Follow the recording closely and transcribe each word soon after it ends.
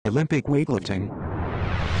Olympic weightlifting.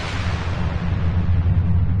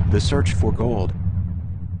 The search for gold.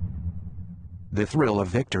 The thrill of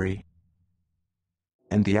victory.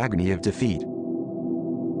 And the agony of defeat.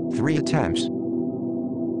 3 attempts.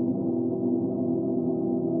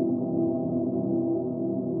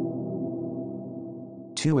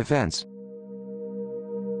 Two events.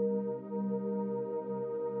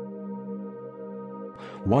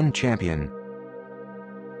 One champion.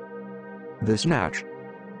 The snatch.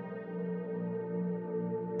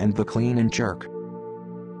 And the clean and jerk.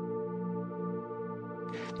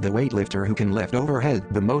 The weightlifter who can lift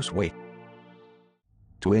overhead the most weight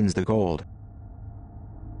wins the gold.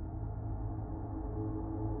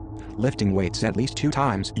 Lifting weights at least 2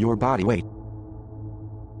 times your body weight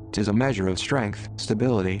is a measure of strength,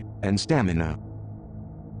 stability, and stamina.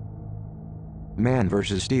 Man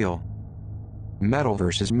versus steel. Metal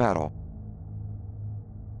versus metal.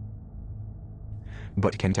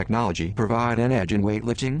 But can technology provide an edge in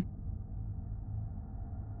weightlifting?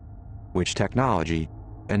 Which technology,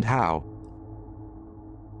 and how?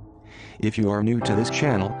 If you are new to this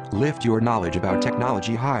channel, lift your knowledge about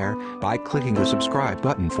technology higher by clicking the subscribe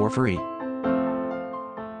button for free.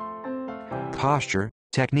 Posture,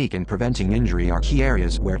 technique, and preventing injury are key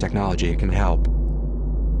areas where technology can help.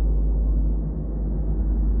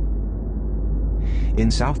 In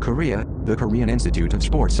South Korea, the Korean Institute of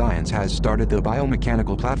Sports Science has started the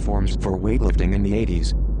biomechanical platforms for weightlifting in the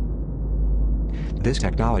 80s. This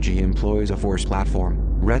technology employs a force platform,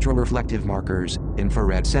 retroreflective markers,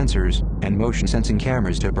 infrared sensors, and motion sensing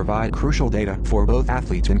cameras to provide crucial data for both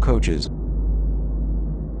athletes and coaches.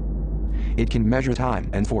 It can measure time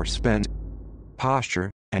and force spent, posture,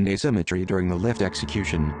 and asymmetry during the lift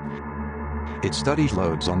execution. It studies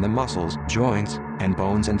loads on the muscles, joints, and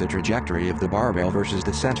bones and the trajectory of the barbell versus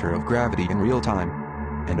the center of gravity in real time,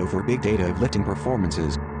 and over big data of lifting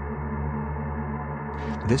performances.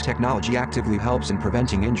 This technology actively helps in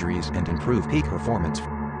preventing injuries and improve peak performance.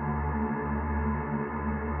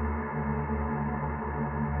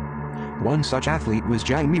 One such athlete was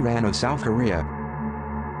Jang Mi-ran of South Korea.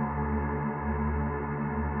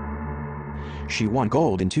 She won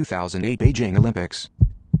gold in 2008 Beijing Olympics.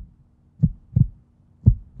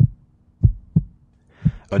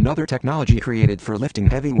 Another technology created for lifting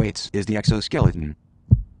heavy weights is the exoskeleton.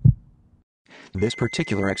 This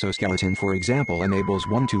particular exoskeleton, for example, enables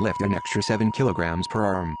one to lift an extra 7 kilograms per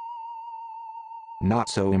arm. Not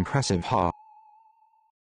so impressive, huh?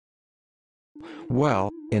 Well,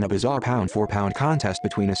 in a bizarre pound-for-pound contest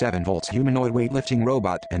between a 7-volt humanoid weightlifting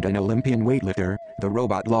robot and an Olympian weightlifter, the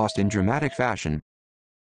robot lost in dramatic fashion.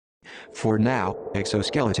 For now,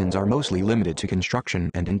 exoskeletons are mostly limited to construction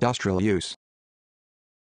and industrial use.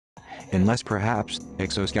 Unless perhaps,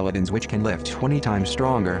 exoskeletons which can lift 20 times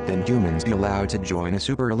stronger than humans be allowed to join a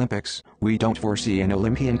Super Olympics, we don't foresee an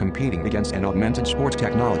Olympian competing against an augmented sports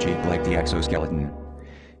technology like the exoskeleton.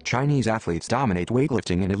 Chinese athletes dominate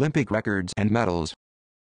weightlifting in Olympic records and medals.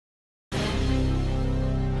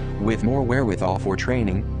 With more wherewithal for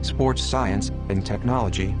training, sports science, and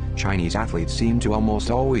technology, Chinese athletes seem to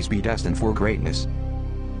almost always be destined for greatness.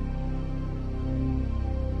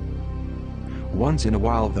 Once in a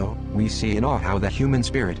while, though, we see in awe how the human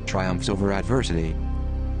spirit triumphs over adversity.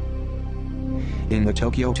 In the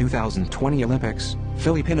Tokyo 2020 Olympics,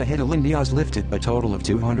 Filipina Hidilyn Diaz lifted a total of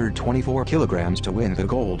 224 kilograms to win the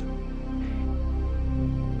gold.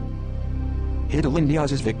 Hidilyn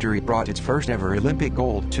Diaz's victory brought its first ever Olympic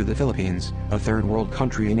gold to the Philippines, a third world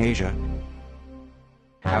country in Asia.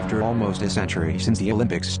 After almost a century since the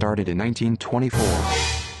Olympics started in 1924.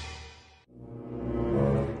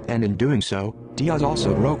 And in doing so, Diaz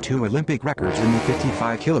also broke 2 Olympic records in the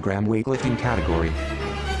 55-kilogram weightlifting category.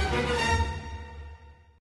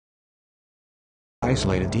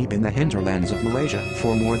 Isolated deep in the hinterlands of Malaysia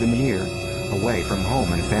for more than a year, away from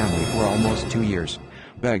home and family for almost 2 years,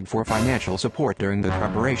 begged for financial support during the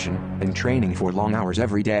preparation and training for long hours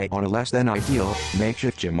every day on a less than ideal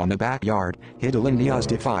makeshift gym on the backyard, Hidilyn Diaz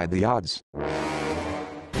defied the odds.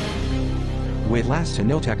 With less to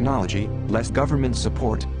no technology, less government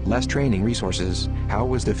support, less training resources, how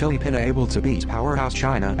was the Filipina able to beat powerhouse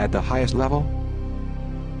China at the highest level?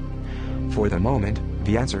 For the moment,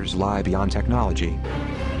 the answers lie beyond technology.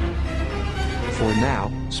 For now,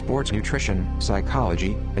 sports nutrition,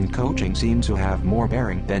 psychology, and coaching seem to have more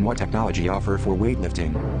bearing than what technology offer for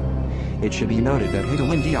weightlifting. It should be noted that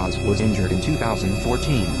Hidilyn Diaz was injured in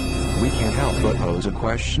 2014. We can't help but pose a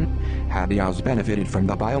question. Had Diaz benefited from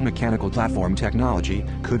the biomechanical platform technology,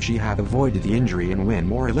 could she have avoided the injury and win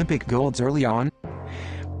more Olympic golds early on?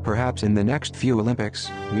 Perhaps in the next few Olympics,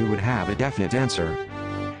 we would have a definite answer.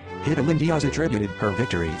 Hidilyn Diaz attributed her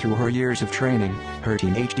victory through her years of training, her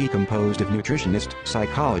team HD composed of nutritionist,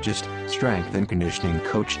 psychologist, strength and conditioning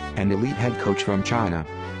coach, and elite head coach from China.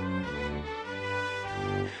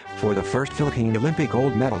 For the first Philippine Olympic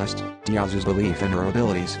gold medalist, Diaz's belief in her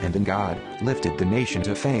abilities and in God lifted the nation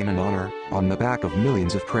to fame and honor, on the back of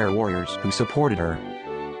millions of prayer warriors who supported her.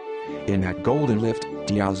 In that golden lift,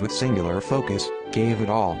 Diaz with singular focus, gave it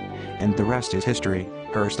all, and the rest is history,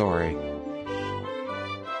 her story.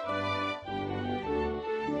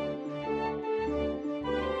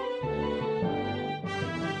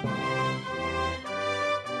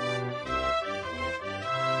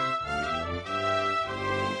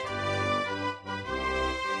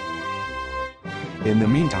 In the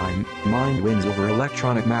meantime, mind wins over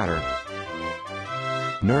electronic matter.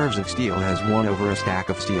 Nerves of steel has won over a stack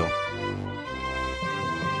of steel.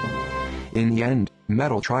 In the end,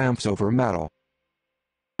 metal triumphs over metal.